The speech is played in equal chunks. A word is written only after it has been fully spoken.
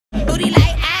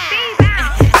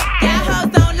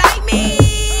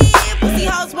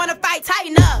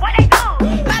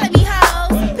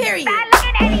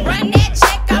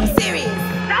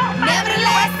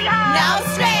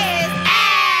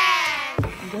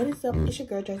What is up? It's your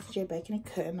girl Jessie J back in the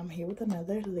cut, and I'm here with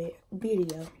another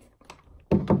video.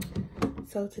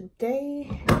 So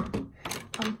today I'm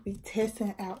gonna be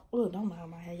testing out. Oh, don't mind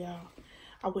my hair, y'all.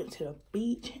 I went to the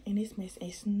beach and this mess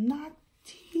is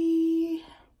naughty.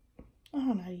 I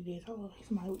don't know how you did. Oh,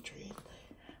 it's my old dress.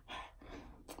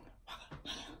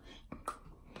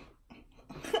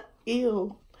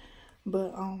 Ew.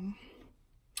 But I'm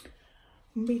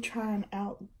gonna be trying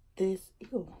out this.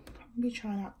 Ew. I'm gonna be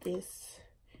trying out this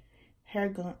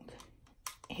Gunk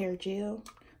hair gel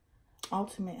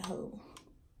ultimate hold.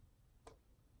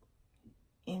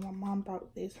 And my mom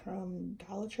brought this from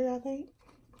Dollar Tree, I think.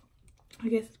 I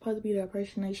guess it's supposed to be the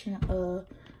impersonation of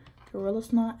Gorilla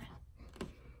Snot.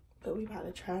 But we about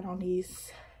to try it on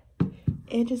these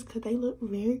edges because they look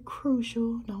very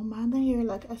crucial. Don't mind the hair,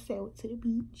 like I said, I went to the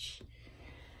beach.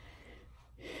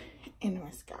 And the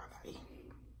mascara.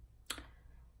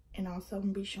 And also I'm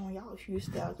gonna be showing y'all a few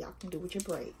styles y'all can do with your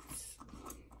braids.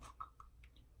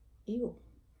 Ew.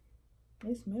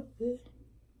 They smell good.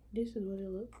 This is what it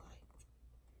looks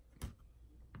like.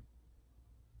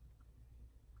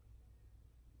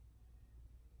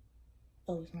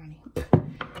 Oh, it's running.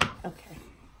 Okay.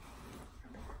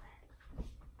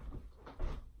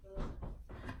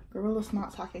 Gorilla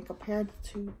Snot's I can compare the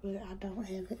two, but I don't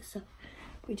have it, so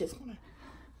we just gonna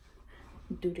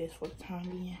do this for the time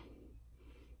being.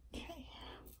 Okay.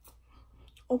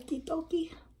 Okie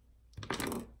dokie.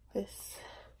 Let's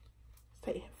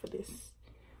stay here for this.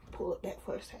 Pull it back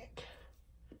for a sec.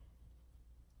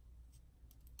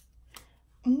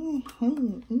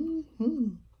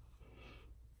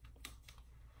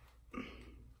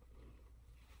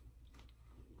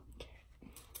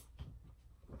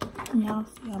 Y'all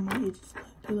see how my edges look?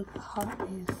 They look hot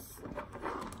as.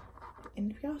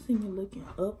 And if y'all see me looking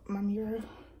up my mirror,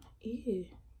 yeah,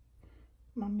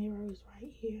 my mirror is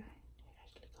right here.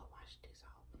 Actually, go wash this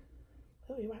off.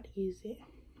 But we're about to use it.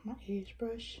 My edge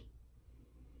brush.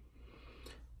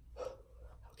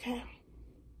 Okay.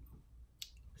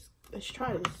 Let's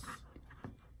try this.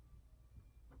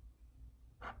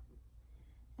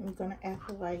 I'm gonna add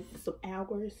for like some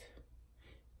hours.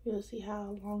 You'll see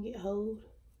how long it holds.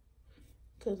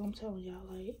 Cause I'm telling y'all,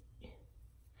 like,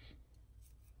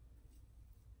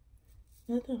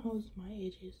 nothing holds my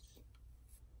edges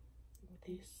with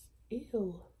this.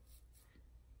 Ew.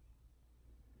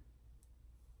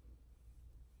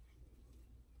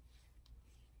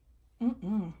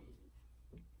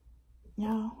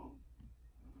 Y'all,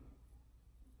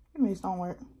 this don't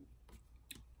work.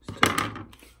 It's too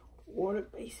water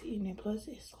based, and then plus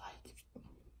it's like,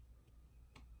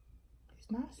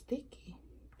 it's not sticky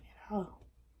at all.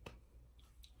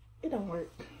 It don't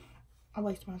work. I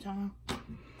waste my time.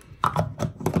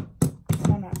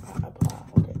 I'm not gonna apply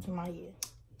all that to my head.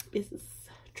 This is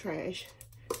trash.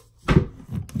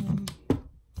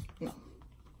 No.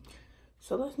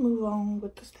 So let's move on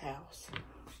with the styles.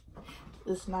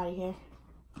 This naughty hair.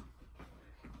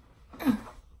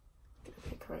 Get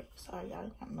it correct. Sorry, y'all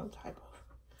ain't got no type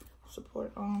of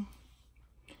support on.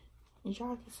 As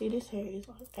y'all can see, this hair is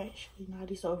like actually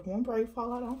naughty. So if one braid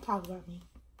fall out, don't talk about me.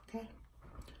 Okay?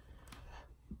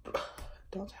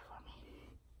 Don't talk about me.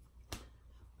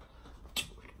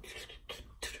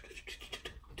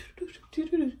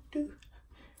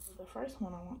 The first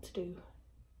one I want to do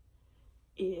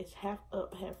is half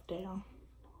up, half down.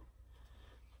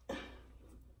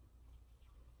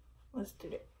 Let's do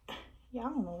that. Y'all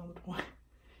don't know what I'm doing.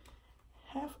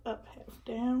 Half up, half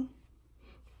down.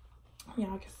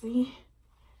 Y'all can see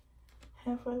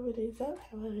half of it is up,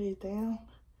 half of it is down.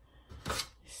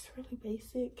 It's really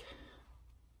basic.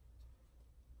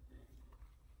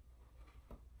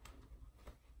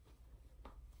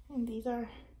 And these are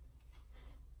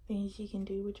things you can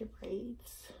do with your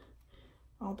braids.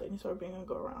 I don't think this are gonna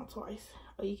go around twice.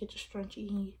 Or you get your scrunchie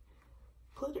and you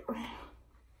put it around.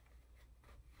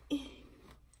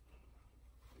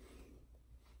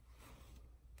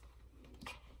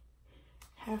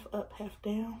 Half up, half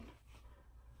down.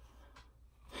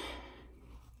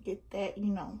 Get that, you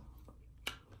know,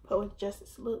 poetic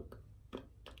justice look.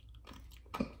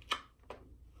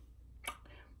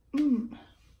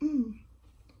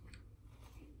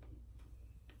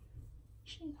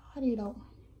 She naughty though.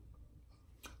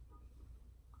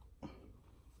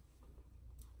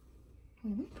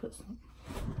 Let me put some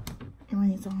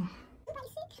earrings on.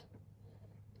 Everybody's sick.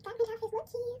 Got me outfits look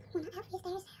cute. When I outfit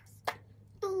HairStyles.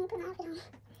 And put my outfit on.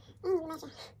 And you match it.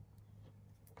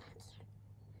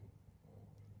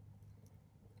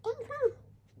 Dang, come on.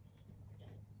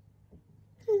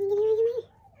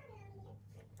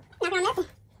 Not on nothing.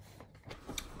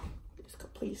 This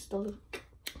completes the look.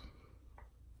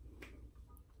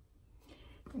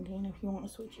 And then if you want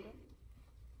to switch it up,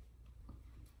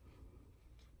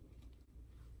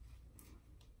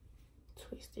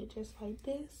 twist it just like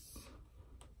this.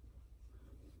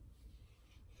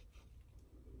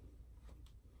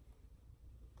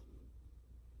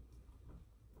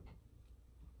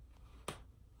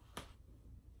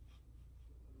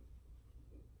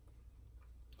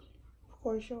 Of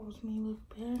course, yours may look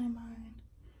better than mine,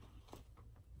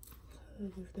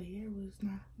 because if the hair was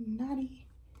not knotty,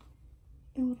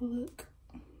 it would look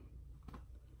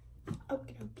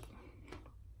okay.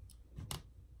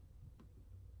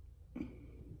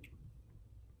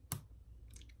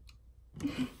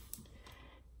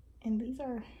 And these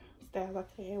are styles I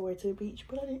could wear to the beach,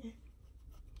 but I didn't.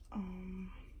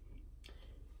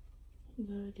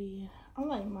 I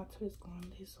like my twist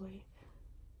going this way.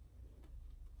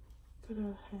 Could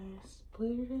have had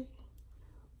split it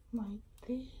like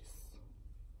this.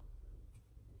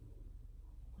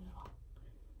 Well,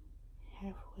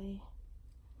 halfway.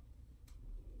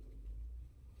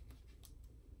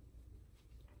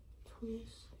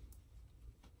 Twist,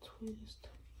 twist,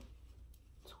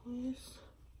 twist.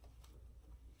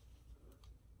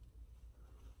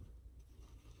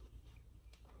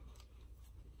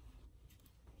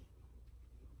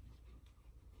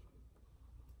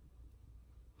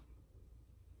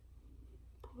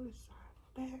 Pull the side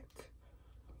back.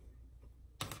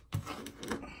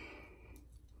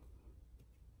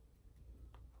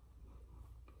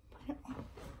 Put it on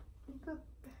the back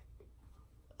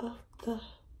of the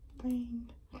thing.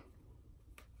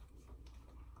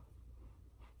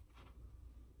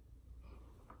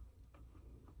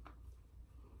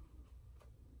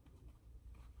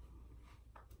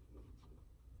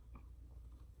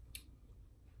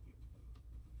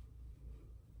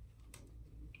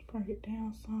 Bring it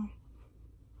down some.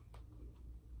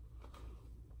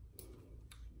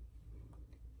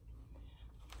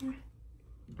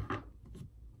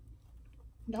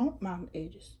 Don't mind the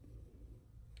edges.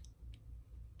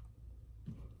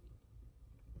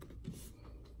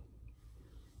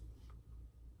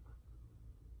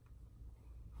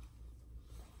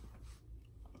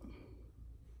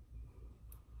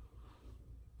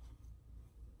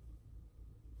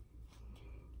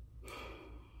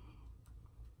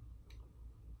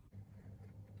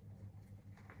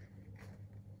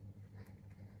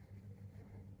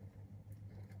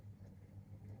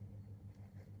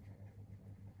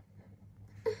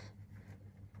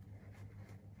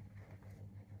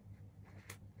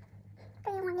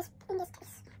 Put it on this, in this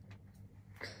case.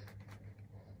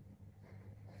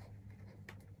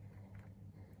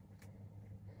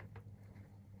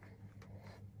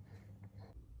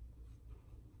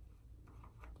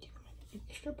 You can make an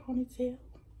extra ponytail.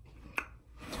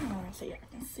 Turn around so y'all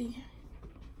can see.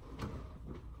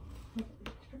 Make an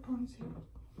extra ponytail.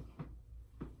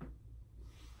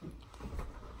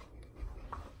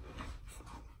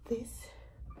 This.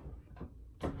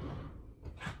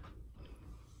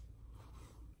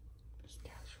 Just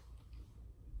casual.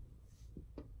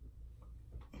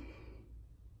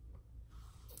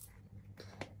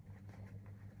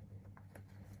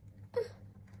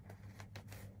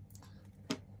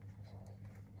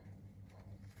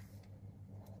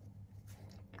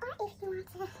 Or if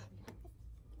you want to.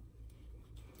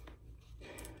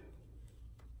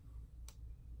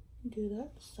 Do the other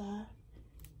side.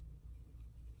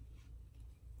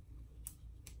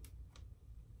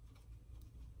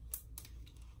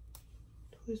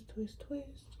 Twist, twist,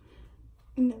 twist.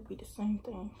 And that'll be the same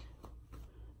thing.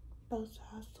 Both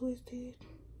sides twisted.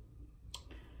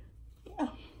 Yeah.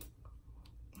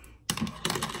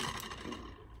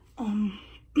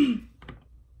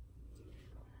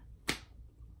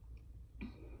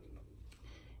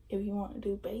 If you want to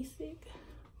do basic,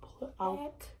 pull it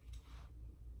out.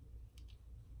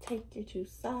 Take your two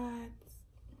sides.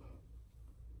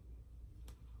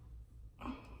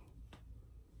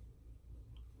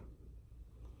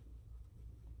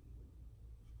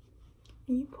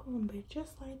 And you pull them back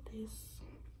just like this.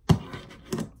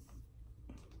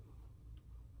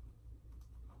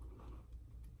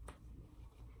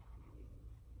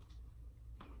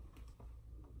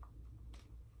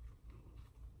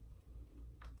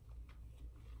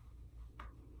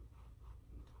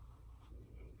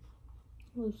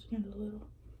 Loosen it a little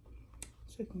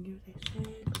so you can give it that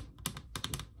shag.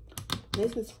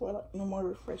 This is for like the more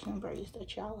refreshing braids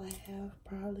that y'all have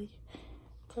probably,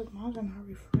 because mine are not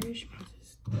refreshed.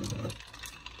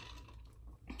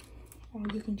 Or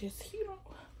you can just, you know,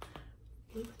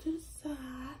 flip it to the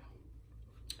side.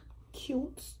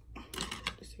 Cute.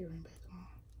 This earring back on.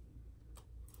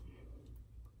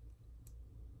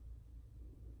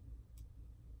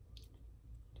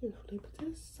 Just flip it to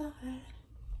the side.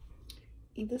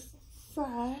 Either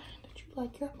side that you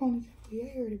like your ponytail for your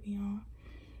hair to be on.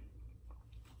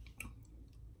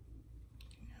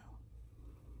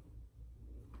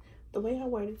 The way I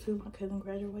waited to my cousin's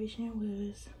graduation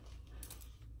was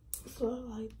sort of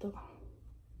like the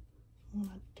one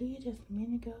I did just a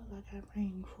minute ago. Like I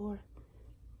rang for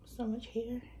so much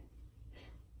hair,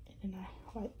 and then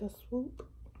I like the swoop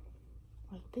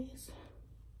like this.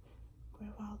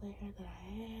 Grab all the hair that I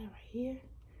had right here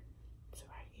to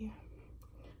right here.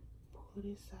 Pull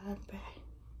this side back.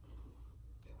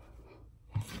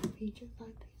 And be just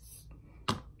like this.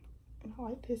 And I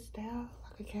like this style,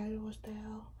 like a casual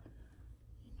style.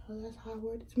 You know, that's how I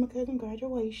wore it to my cousin's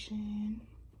graduation.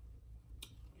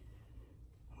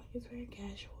 Like it's very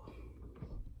casual.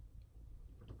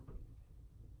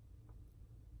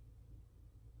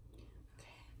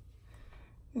 Okay.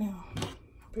 Now,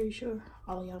 I'm pretty sure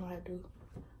all of y'all know how to do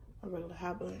a regular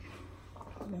high bun.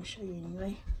 I'm gonna show you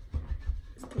anyway.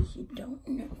 Just in case you don't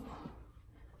know.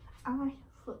 I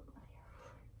flip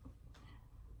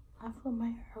my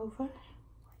hair over like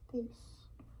this.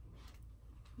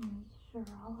 Make sure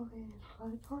all of it is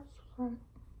flat towards the front.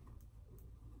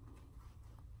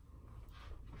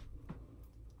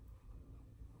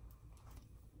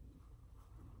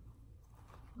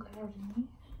 Grab your knee.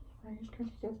 I just curl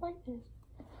it just like this.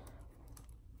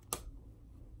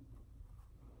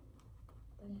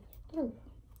 Bring it through.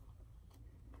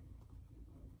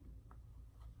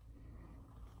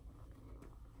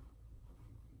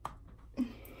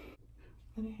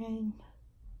 Let it hang.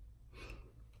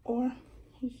 Or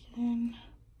you can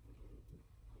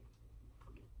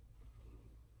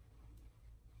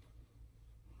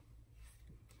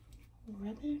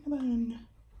wrap it in a bun.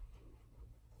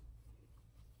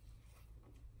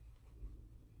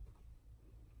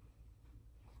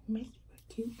 Make it look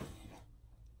cute.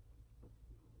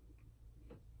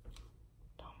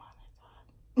 Don't mind that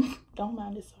side. Don't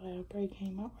mind this side. A braid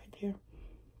came out right there.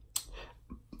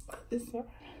 This side.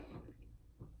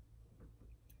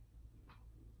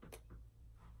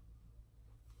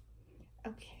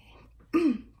 Okay.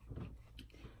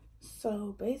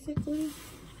 So basically,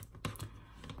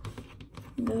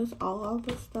 that's all of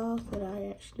the stuff that I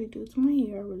actually do to my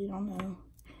hair. I really don't know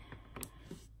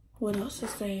what else to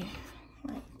say.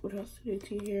 Like, what else to do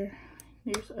to your hair.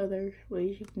 There's other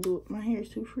ways you can do it. My hair is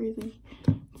too frizzy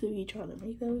to be trying to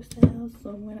make those styles.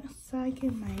 So once I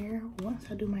get my hair, once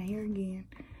I do my hair again,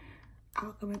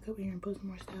 I'll come back up here and put some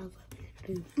more styles up here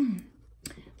to do.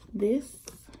 This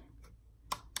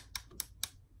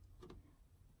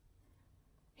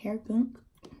hair gunk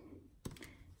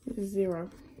is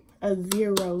a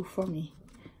zero for me,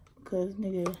 because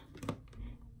nigga,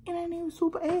 it ain't even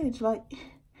super edge. Like,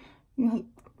 you know,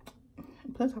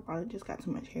 plus I probably just got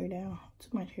too much hair down. Too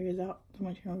much hair is out. Too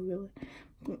much hair revealing.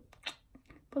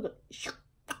 But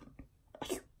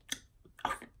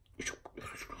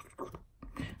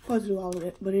supposed to do all of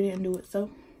it, but it didn't do it.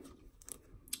 So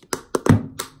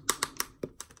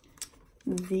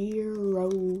zero.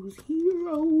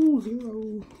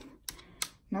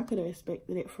 And I could have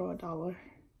expected it for $1.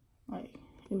 Like,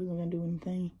 it wasn't gonna do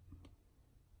anything.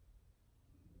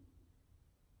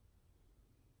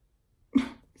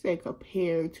 Said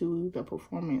compared to the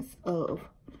performance of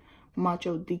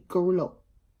Macho Di Gorilla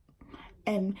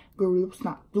and Gorilla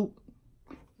Snot Blue.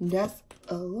 That's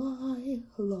a lie,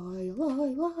 a lie, a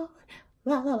lie, lie,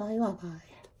 lie, lie, lie, lie.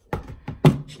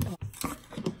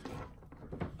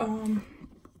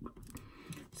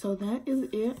 So that is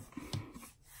it.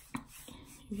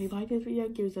 If you like this video,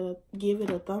 give it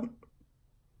a thumb.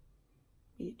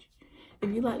 Bitch. If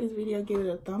you like this video, give it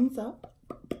a thumbs up.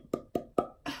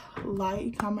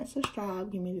 Like, comment,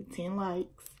 subscribe. Give me the 10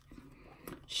 likes.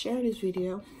 Share this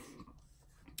video.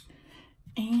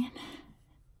 And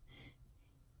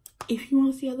if you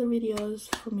want to see other videos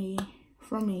from me,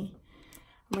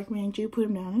 I recommend you put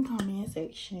them down in the comment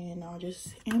section, or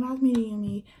just inbox me, DM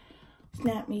me,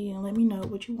 snap me, and let me know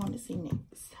what you want to see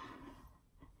next.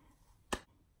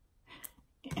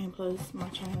 And plus, my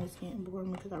channel is getting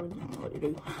boring because I really don't know what to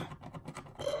do.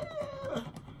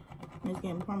 It's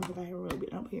getting boring because I haven't really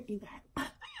been up here either.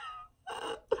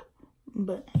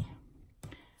 But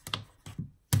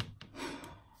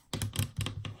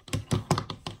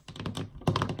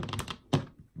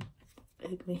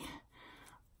ugly.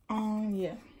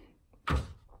 Yeah.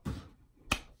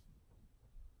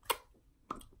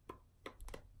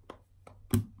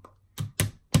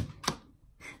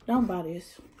 Don't buy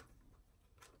this.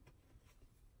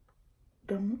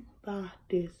 Don't buy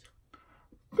this.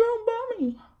 Don't buy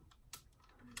me.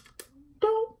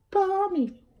 Don't buy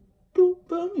me. Don't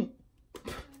buy me.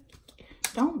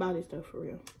 Don't buy this stuff for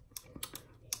real.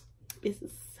 This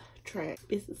is trash.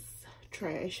 This is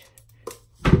trash.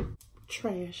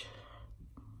 Trash.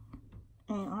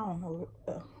 And I don't know.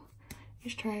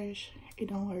 It's trash. It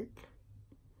don't work.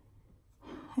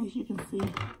 As you can see.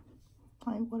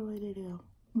 Like, where did it go?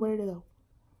 Where did it go?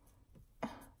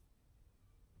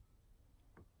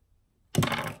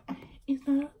 It's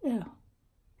not up there.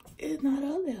 It's not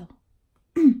up there.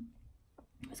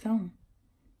 It's gone.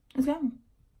 It's gone.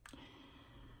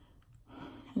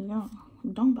 It's gone.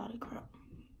 Don't buy the crap.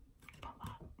 Don't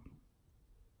buy it.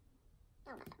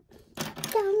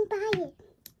 Don't buy it.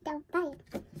 Don't buy it.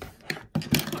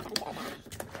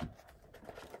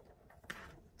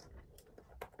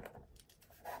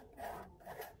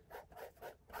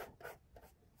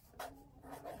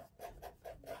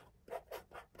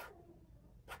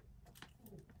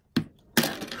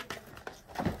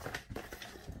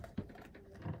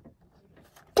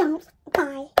 Don't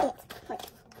buy it.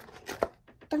 Wait.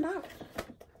 Don't buy it.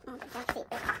 Oh, that's it.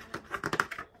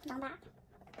 Don't buy it.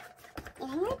 It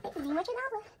ain't worth it. It ain't worth your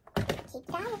dollar. Keep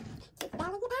the dollar. Keep the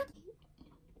dollar in your pocket.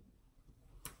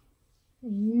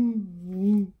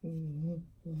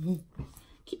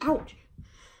 Ouch.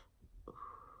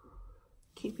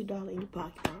 Keep your dollar in your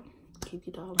pocket, bro. Keep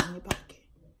your dollar in your pocket.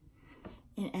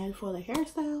 And as for the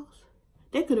hairstyles,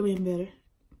 they could have been better.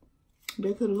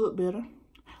 They could have looked better.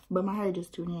 But my hair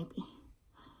just too nappy.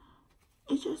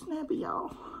 It's just nappy,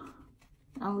 y'all.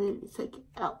 I'm ready to take it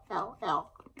out. I'm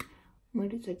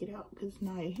ready to take it out because it's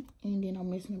night. And then I'm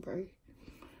missing a bird.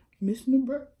 I'm missing a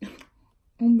bird.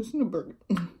 I'm missing a bird.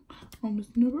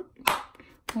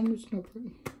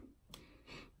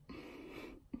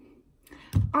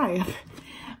 Alright.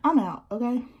 I'm out,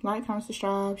 okay? Like, comment,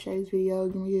 subscribe, share this video,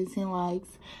 give me 10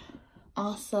 likes.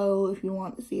 Also, if you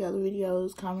want to see other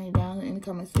videos, comment down in the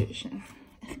comment section.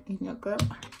 Your girl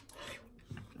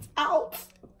out.